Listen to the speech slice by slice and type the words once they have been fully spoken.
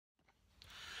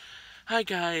Hi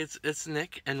guys, it's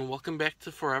Nick and welcome back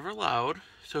to Forever Loud.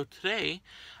 So today,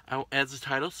 as the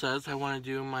title says, I want to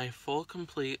do my full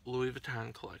complete Louis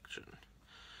Vuitton collection.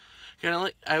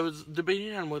 I was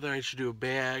debating on whether I should do a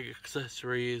bag,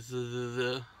 accessories,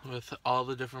 with all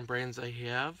the different brands I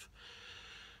have.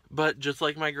 But just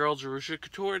like my girl Jerusha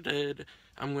Couture did,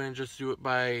 I'm going to just do it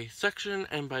by section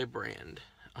and by brand.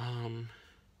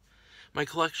 My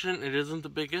collection, it isn't the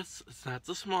biggest, it's not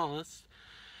the smallest.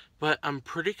 But I'm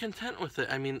pretty content with it.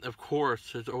 I mean, of course,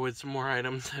 there's always more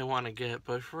items I want to get.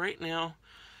 But for right now,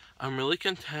 I'm really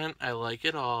content. I like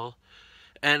it all.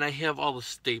 And I have all the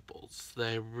staples that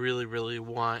I really, really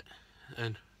want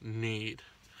and need.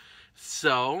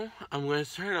 So, I'm going to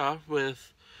start off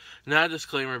with, not a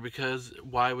disclaimer, because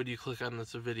why would you click on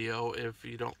this video if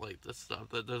you don't like this stuff?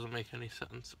 That doesn't make any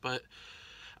sense. But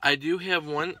I do have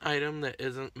one item that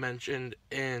isn't mentioned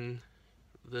in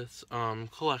this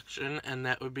collection, and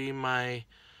that would be my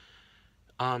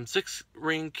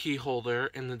 6-ring key holder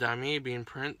in the damier bean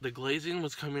print. The glazing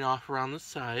was coming off around the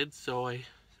side, so I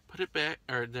put it back,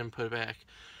 or didn't put it back.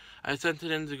 I sent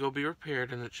it in to go be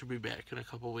repaired, and it should be back in a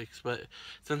couple weeks. But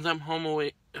since I'm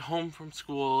home from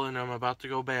school and I'm about to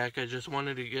go back, I just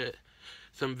wanted to get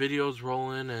some videos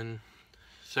rolling and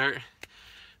start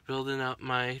building up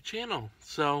my channel.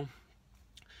 So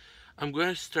I'm going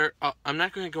to start, I'm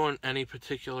not going to go in any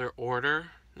particular order,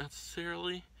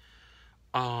 necessarily,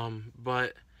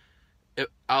 but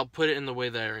I'll put it in the way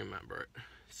that I remember it.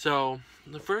 So,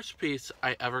 the first piece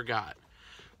I ever got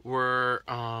were,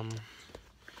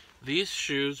 these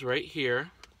shoes right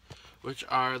here, which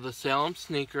are the Salem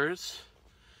sneakers,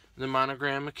 the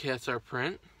monogram Macassar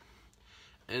print,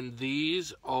 and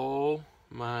these, oh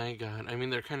my god, I mean,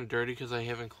 they're kind of dirty because I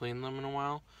haven't cleaned them in a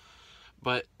while.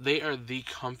 But they are the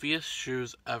comfiest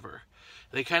shoes ever.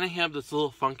 They kind of have this little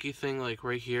funky thing like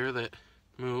right here that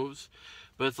moves.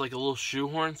 But it's like a little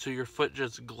shoehorn, so your foot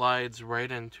just glides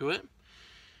right into it.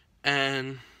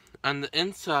 And on the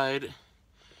inside,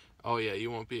 oh yeah,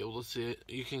 you won't be able to see it.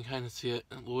 You can kind of see it.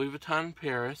 Louis Vuitton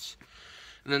Paris.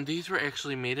 And then these were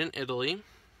actually made in Italy.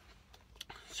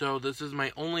 So this is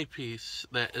my only piece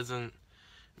that isn't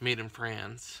made in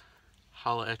France.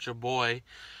 Holla at your boy.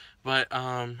 But,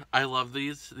 I love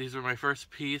these. These are my first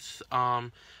piece.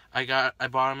 I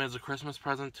bought them as a Christmas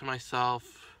present to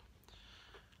myself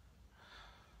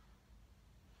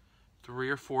 3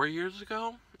 or 4 years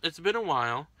ago. It's been a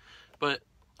while, but,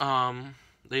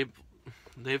 they've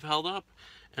held up,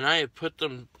 and I have put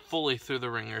them fully through the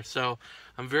ringer, so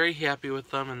I'm very happy with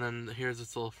them. And then here's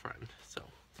its little friend. So,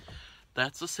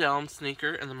 that's the Salem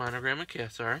sneaker and the monogram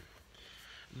Macassar.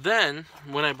 Then,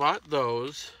 when I bought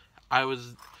those,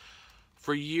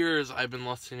 for years, I've been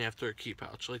lusting after a key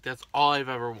pouch. Like, that's all I've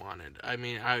ever wanted. I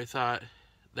mean, I thought,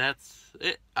 that's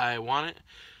it. I want it.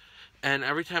 And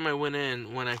every time I went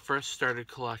in, when I first started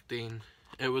collecting,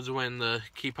 it was when the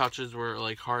key pouches were,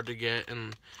 like, hard to get,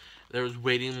 and there was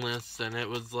waiting lists, and it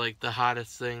was, like, the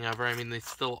hottest thing ever. I mean, they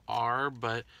still are,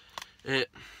 but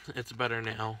it's better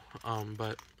now.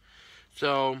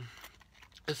 So,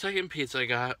 the second piece I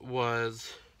got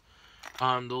was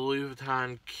the Louis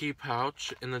Vuitton key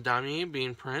pouch in the damier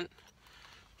bean print.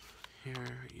 Here,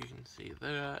 you can see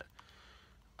that.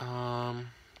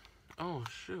 Oh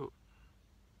shoot.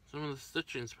 Some of the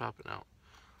stitching's popping out.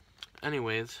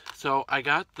 Anyways, so I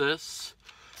got this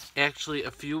actually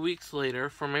a few weeks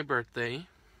later for my birthday.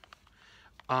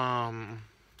 This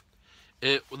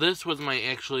was my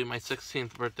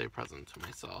 16th birthday present to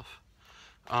myself.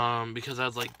 Because I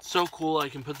was like, so cool, I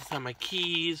can put this on my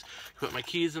keys, put my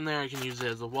keys in there, I can use it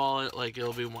as a wallet, like,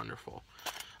 it'll be wonderful.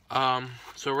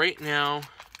 So right now,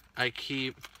 I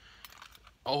keep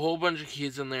a whole bunch of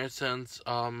keys in there since,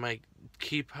 my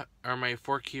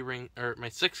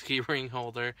 6-key ring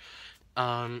holder,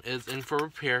 is in for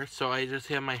repair, so I just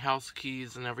have my house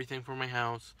keys and everything for my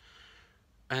house,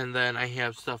 and then I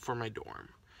have stuff for my dorm.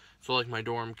 So, like, my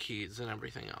dorm keys and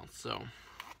everything else, so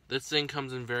this thing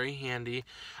comes in very handy.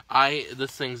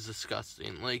 This thing's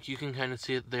disgusting. Like, you can kind of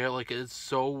see it there. Like, it's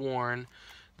so worn.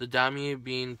 The damier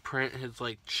bean print has,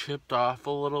 like, chipped off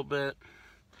a little bit.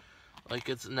 Like,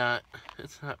 it's not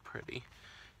pretty.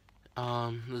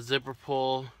 The zipper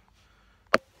pull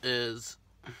is,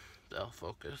 that'll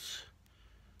focus.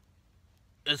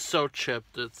 It's so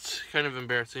chipped. It's kind of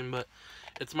embarrassing, but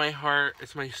it's my heart,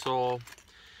 it's my soul,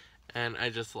 and I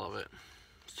just love it.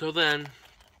 So then,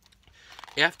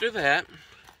 after that,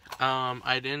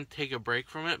 I didn't take a break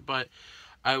from it, but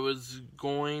I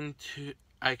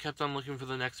kept on looking for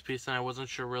the next piece, and I wasn't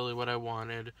sure really what I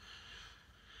wanted.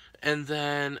 And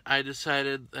then I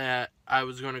decided that I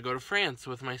was going to go to France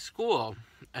with my school.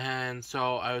 And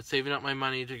so I was saving up my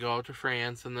money to go to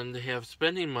France and then to have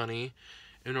spending money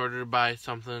in order to buy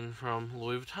something from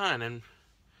Louis Vuitton. And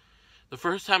the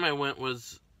first time I went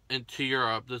was into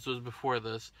Europe. This was before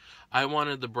this. I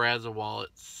wanted the Brazza wallet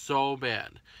so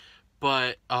bad.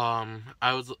 But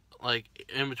I was like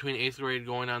in between 8th grade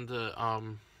going on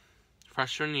to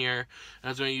freshman year, and I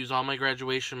was going to use all my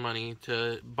graduation money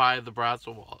to buy the Brazza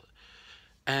wallet.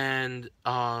 And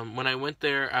when I went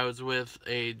there, I was with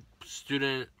a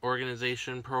student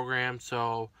organization program,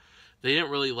 so they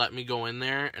didn't really let me go in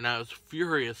there, and I was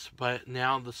furious. But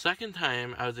now the second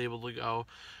time I was able to go,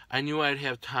 I knew I'd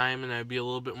have time and I'd be a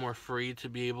little bit more free to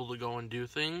be able to go and do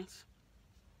things.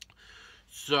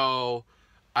 So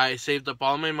I saved up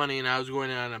all my money and I was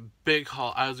going on a big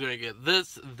haul. I was going to get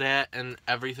this, that, and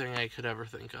everything I could ever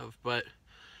think of. But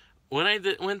when I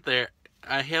went there,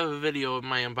 I have a video of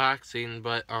my unboxing,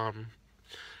 but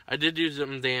I did do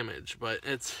some damage, but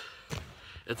it's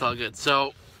all good.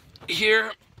 So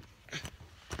here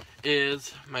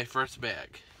is my first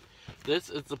bag. This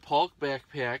is the Polk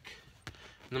backpack,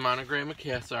 the monogram of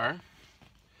Cassar,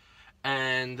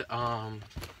 and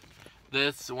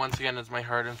this once again is my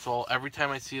heart and soul. Every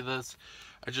time I see this,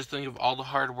 I just think of all the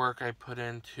hard work I put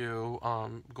into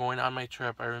going on my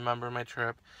trip. I remember my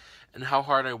trip and how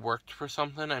hard I worked for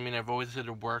something. I mean, I've always had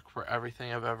to work for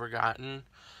everything I've ever gotten,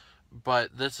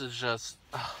 but this is just,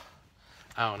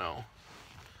 I don't know.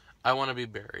 I want to be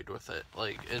buried with it.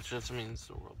 Like, it just means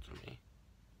the world to me.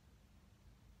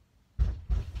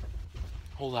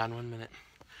 Hold on 1 minute.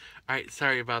 Alright,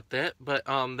 sorry about that, but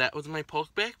that was my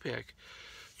Polk backpack.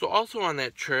 So also on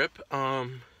that trip,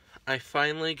 I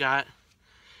finally got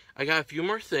a few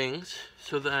more things.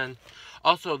 So then,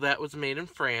 also that was made in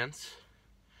France.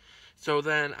 So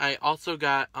then I also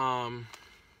got,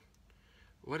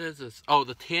 what is this? Oh,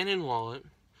 the Tannin wallet.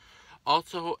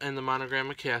 Also in the monogram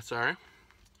of Cassar.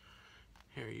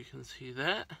 Here you can see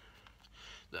that.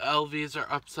 The LVs are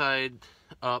upside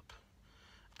up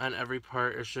on every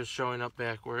part. It's just showing up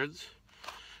backwards.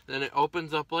 Then it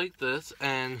opens up like this,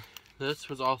 and this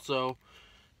was also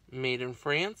made in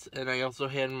France, and I also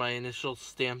had my initials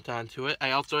stamped onto it.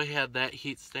 I also had that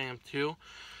heat stamp too.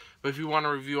 But if you want a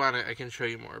review on it, I can show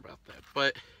you more about that.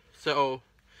 But, so,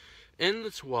 in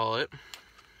this wallet,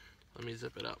 let me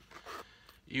zip it up.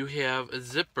 You have a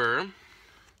zipper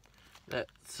that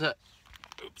says,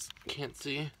 oops, can't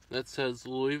see, that says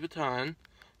Louis Vuitton.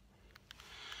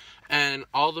 And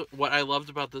what I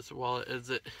loved about this wallet is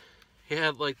it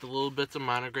had like the little bits of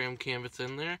monogram canvas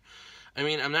in there. I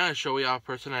mean, I'm not a showy off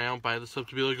person. I don't buy this stuff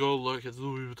to be like, oh, look, it's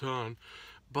Louis Vuitton.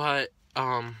 But,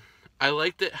 I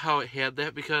liked it how it had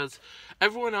that because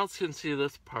everyone else can see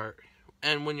this part.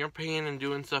 And when you're paying and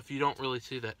doing stuff, you don't really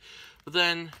see that. But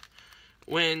then,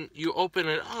 when you open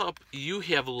it up, you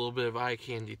have a little bit of eye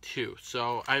candy too.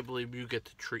 So, I believe you get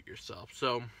to treat yourself.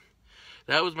 So,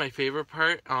 that was my favorite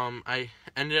part. I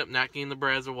ended up not getting the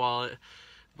Brazza wallet,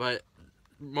 but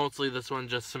mostly this one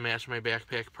just to match my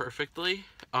backpack perfectly.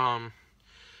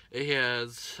 It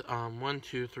has 1,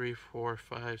 2, 3, 4,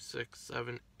 5, 6,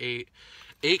 7, 8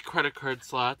 credit card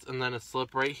slots, and then a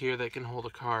slip right here that can hold a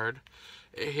card.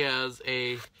 It has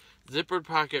a zippered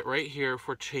pocket right here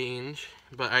for change,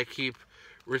 but I keep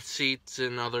receipts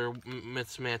and other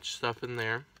mismatched stuff in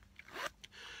there.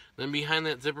 Then behind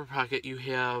that zipper pocket you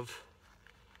have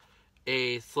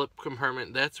a slip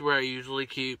compartment. That's where I usually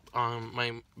keep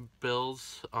my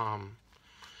bills.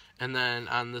 And then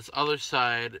on this other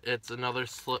side, it's another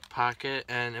slip pocket.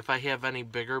 And if I have any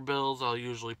bigger bills, I'll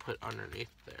usually put underneath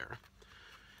there.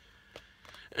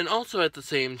 And also at the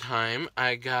same time,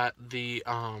 I got the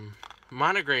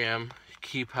monogram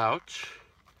key pouch.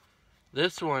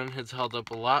 This one has held up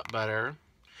a lot better.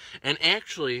 And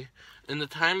actually, in the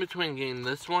time between getting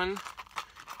this one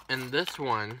and this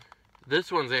one's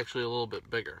actually a little bit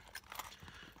bigger.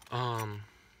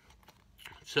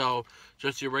 So,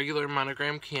 just your regular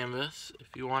monogram canvas. If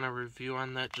you want a review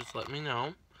on that, just let me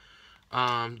know.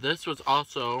 This was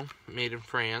also made in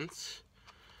France.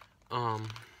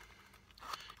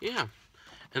 Yeah.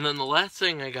 And then the last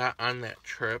thing I got on that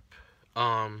trip,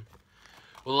 well,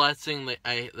 the last thing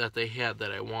that they had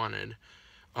that I wanted,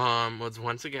 was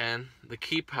once again the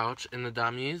key pouch in the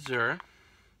Damier Azur,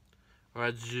 or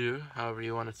Azur, however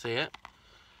you want to say it.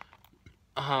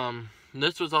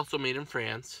 This was also made in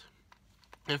France.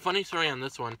 And funny story on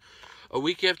this one, a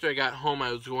week after I got home,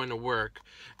 I was going to work,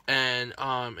 and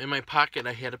in my pocket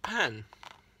I had a pen.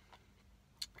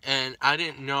 And I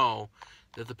didn't know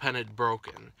that the pen had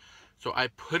broken. So I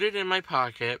put it in my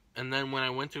pocket, and then when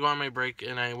I went to go on my break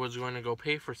and I was going to go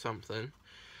pay for something,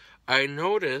 I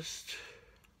noticed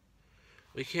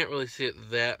We can't really see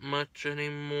it that much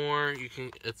anymore.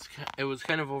 It was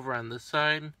kind of over on this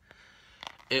side.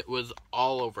 It was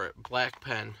all over it. Black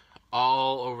pen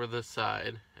all over this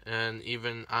side, and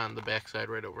even on the back side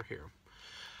right over here.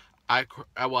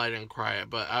 Well, I didn't cry,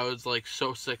 but I was like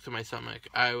so sick to my stomach.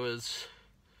 I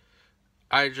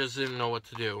just didn't know what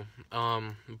to do.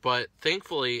 But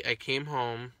thankfully I came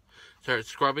home, started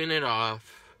scrubbing it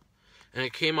off, and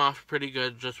it came off pretty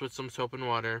good just with some soap and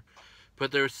water.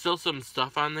 But there was still some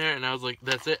stuff on there, and I was like,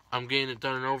 that's it, I'm getting it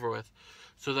done and over with.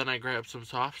 So then I grabbed some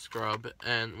soft scrub,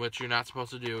 and which you're not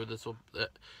supposed to do.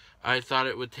 I thought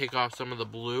it would take off some of the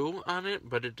blue on it,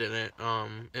 but it didn't.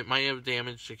 It might have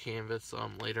damaged the canvas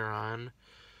later on,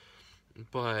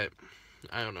 but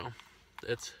I don't know.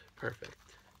 It's perfect.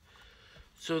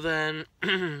 So then,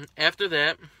 after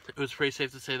that, it was pretty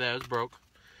safe to say that I was broke.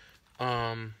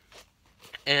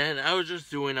 And I was just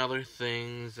doing other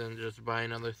things and just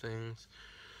buying other things.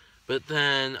 But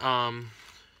then,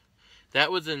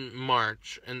 that was in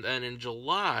March. And then in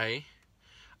July,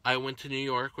 I went to New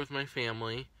York with my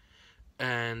family.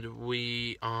 And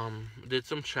we, did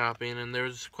some shopping. And there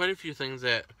was quite a few things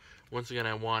that, once again,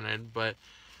 I wanted. But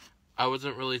I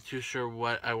wasn't really too sure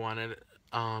what I wanted.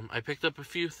 I picked up a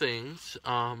few things.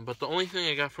 But the only thing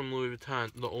I got from Louis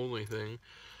Vuitton, the only thing,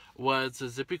 was a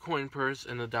zippy coin purse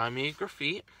and the Damier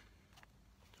Graphite.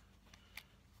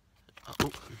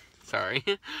 Oh, sorry.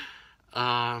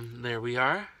 There we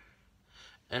are.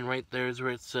 And right there is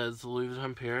where it says Louis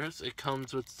Vuitton Paris. It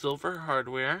comes with silver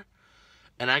hardware.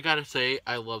 And I gotta say,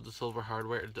 I love the silver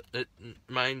hardware.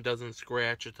 Mine doesn't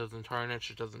scratch, it doesn't tarnish,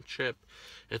 it doesn't chip.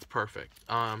 It's perfect.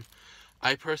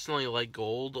 I personally like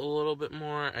gold a little bit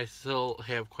more. I still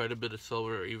have quite a bit of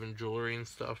silver, even jewelry and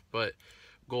stuff, but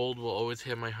gold will always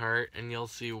have my heart, and you'll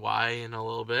see why in a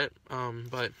little bit.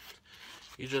 But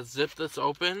you just zip this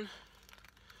open,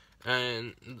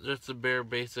 and just a bare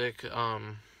basic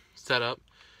setup.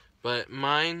 But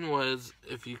mine was,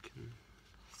 if you can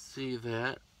see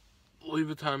that, Louis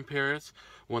Vuitton Paris,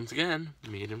 once again,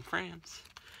 made in France.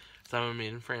 So I'm a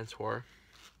made in France whore.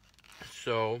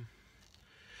 So,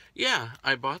 yeah,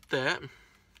 I bought that.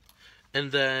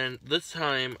 And then this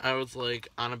time I was like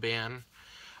on a ban.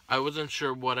 I wasn't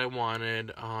sure what I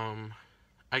wanted.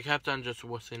 I kept on just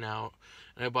wussing out,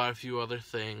 and I bought a few other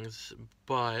things.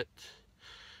 But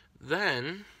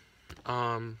then,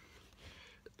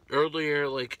 earlier,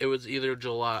 like it was either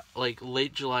July, like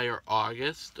late July or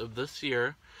August of this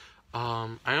year.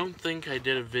 I don't think I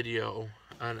did a video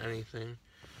on anything,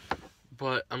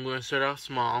 but I'm gonna start off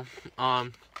small.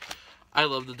 I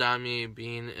love the Damier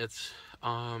bean.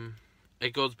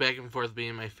 It goes back and forth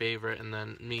being my favorite, and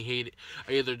then me hate it.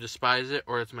 I either despise it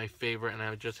or it's my favorite, and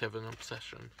I just have an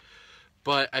obsession.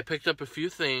 But I picked up a few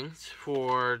things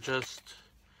for just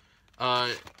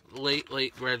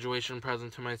late graduation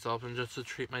present to myself, and just to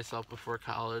treat myself before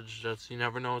college. Just, you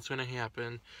never know what's going to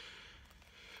happen.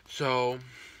 So,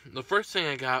 the first thing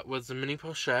I got was the mini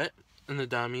pochette in the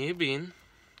Damier bean.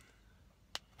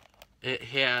 It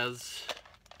has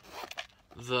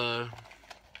the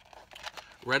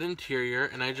red interior,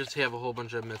 and I just have a whole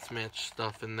bunch of mismatched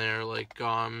stuff in there, like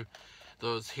gum,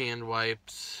 those hand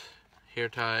wipes, hair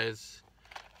ties,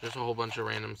 just a whole bunch of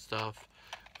random stuff.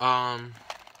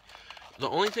 The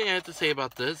only thing I have to say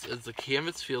about this is the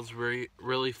canvas feels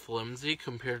really flimsy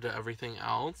compared to everything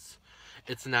else.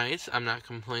 It's nice, I'm not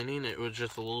complaining, it was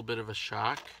just a little bit of a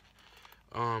shock.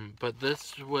 But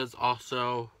this was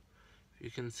also,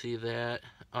 you can see that,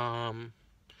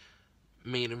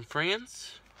 made in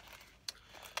France.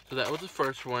 So that was the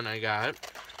first one I got.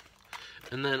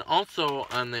 And then also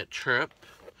on that trip,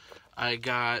 I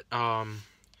got,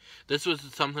 this was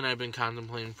something I've been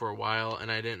contemplating for a while,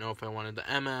 and I didn't know if I wanted the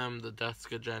MM, the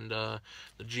Desk Agenda,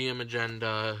 the GM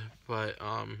Agenda, but,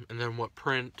 and then what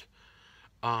print.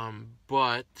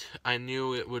 But I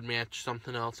knew it would match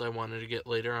something else I wanted to get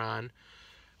later on.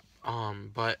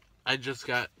 But I just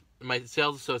got, my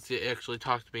sales associate actually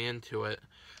talked me into it.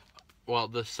 Well,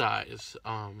 the size.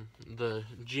 The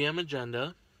GM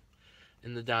Agenda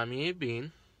and the Damier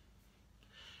bean.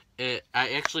 I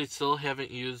actually still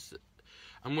haven't used,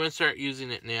 I'm going to start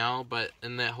using it now, but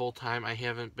in that whole time I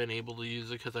haven't been able to use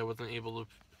it because I wasn't able to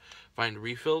find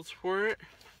refills for it,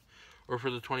 or for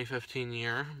the 2015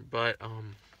 year, but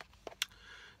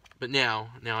now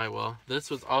I will.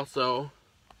 This was also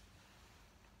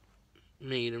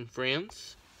made in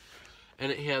France,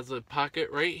 and it has a pocket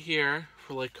right here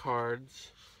for like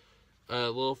cards, a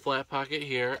little flat pocket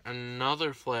here,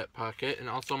 another flat pocket, and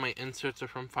also my inserts are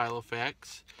from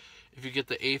Filofax. If you get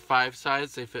the A5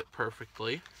 size, they fit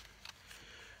perfectly.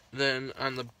 Then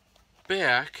on the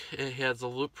back, it has a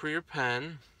loop for your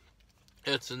pen,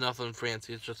 It's nothing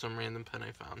fancy. It's just some random pen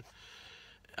I found.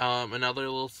 Another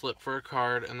little slip for a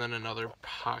card, and then another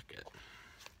pocket.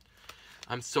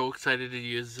 I'm so excited to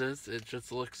use this. It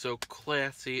just looks so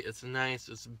classy. It's nice.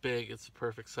 It's big. It's the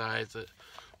perfect size. It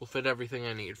will fit everything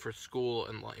I need for school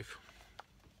and life.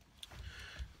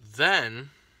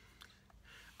 Then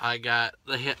I got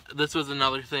this was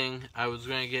another thing I was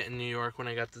going to get in New York when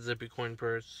I got the Zippy coin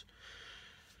purse.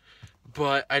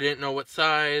 But I didn't know what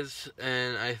size,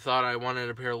 and I thought I wanted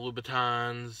a pair of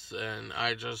Louboutins, and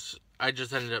I just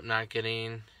ended up not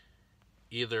getting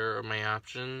either of my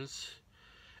options.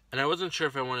 And I wasn't sure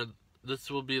if I wanted,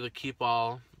 this will be the keep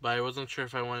all, but I wasn't sure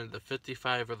if I wanted the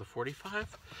 55 or the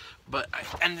 45. But I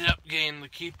ended up getting the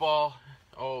keep all.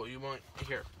 Oh, you want,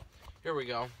 here we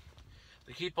go.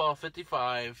 The keep all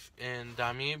 55 in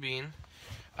Damier Bean.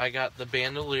 I got the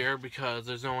bandolier because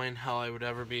there's no way in hell I would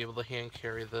ever be able to hand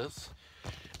carry this.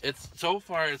 So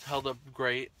far it's held up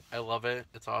great. I love it.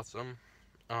 It's awesome.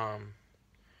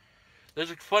 There's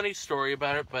a funny story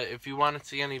about it, but if you want to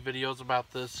see any videos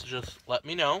about this, just let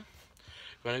me know. I'm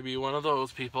going to be one of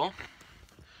those people.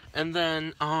 And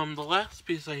then, the last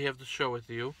piece I have to show with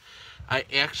you, I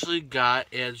actually got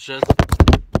as just...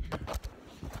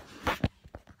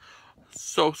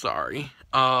 So sorry.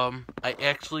 I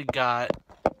actually got...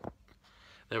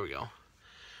 There we go.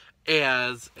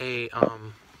 As a,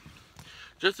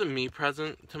 just a me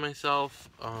present to myself.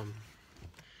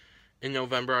 In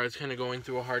November, I was kind of going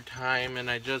through a hard time,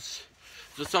 and just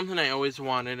something I always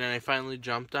wanted, and I finally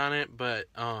jumped on it, but,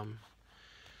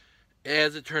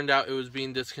 as it turned out, it was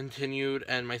being discontinued,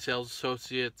 and my sales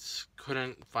associates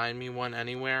couldn't find me one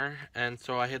anywhere, and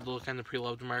so I had to look on the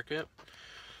pre-loved market.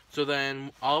 So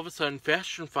then, all of a sudden,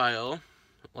 Fashion File,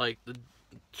 like,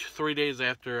 3 days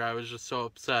after I was just so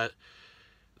upset,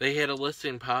 they had a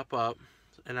listing pop up,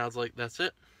 and I was like, that's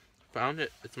it. Found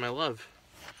it. It's my love.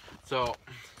 So,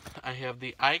 I have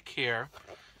the I Care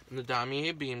and the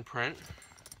Damier Bean print.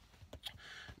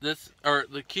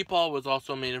 The Keep All was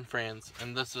also made in France,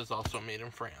 and this is also made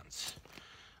in France.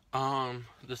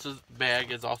 This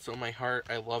bag is also my heart.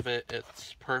 I love it.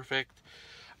 It's perfect.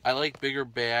 I like bigger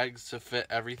bags to fit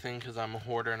everything because I'm a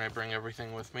hoarder and I bring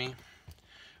everything with me.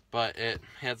 But it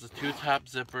has the 2 top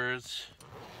zippers.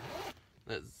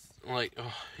 That's like,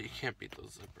 oh, you can't beat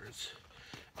those zippers.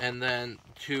 And then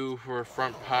 2 for a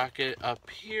front pocket up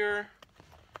here.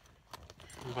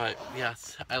 But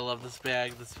yes, I love this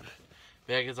bag. This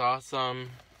bag is awesome.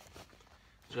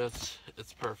 It's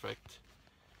perfect.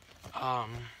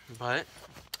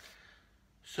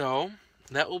 So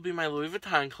that will be my Louis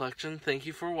Vuitton collection. Thank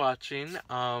you for watching.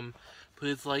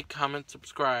 Please like, comment,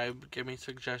 subscribe, give me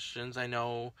suggestions. I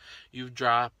know you've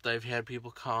dropped, I've had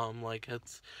people come,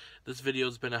 this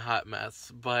video's been a hot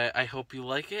mess, but I hope you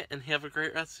like it, and have a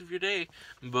great rest of your day.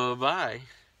 Bye-bye.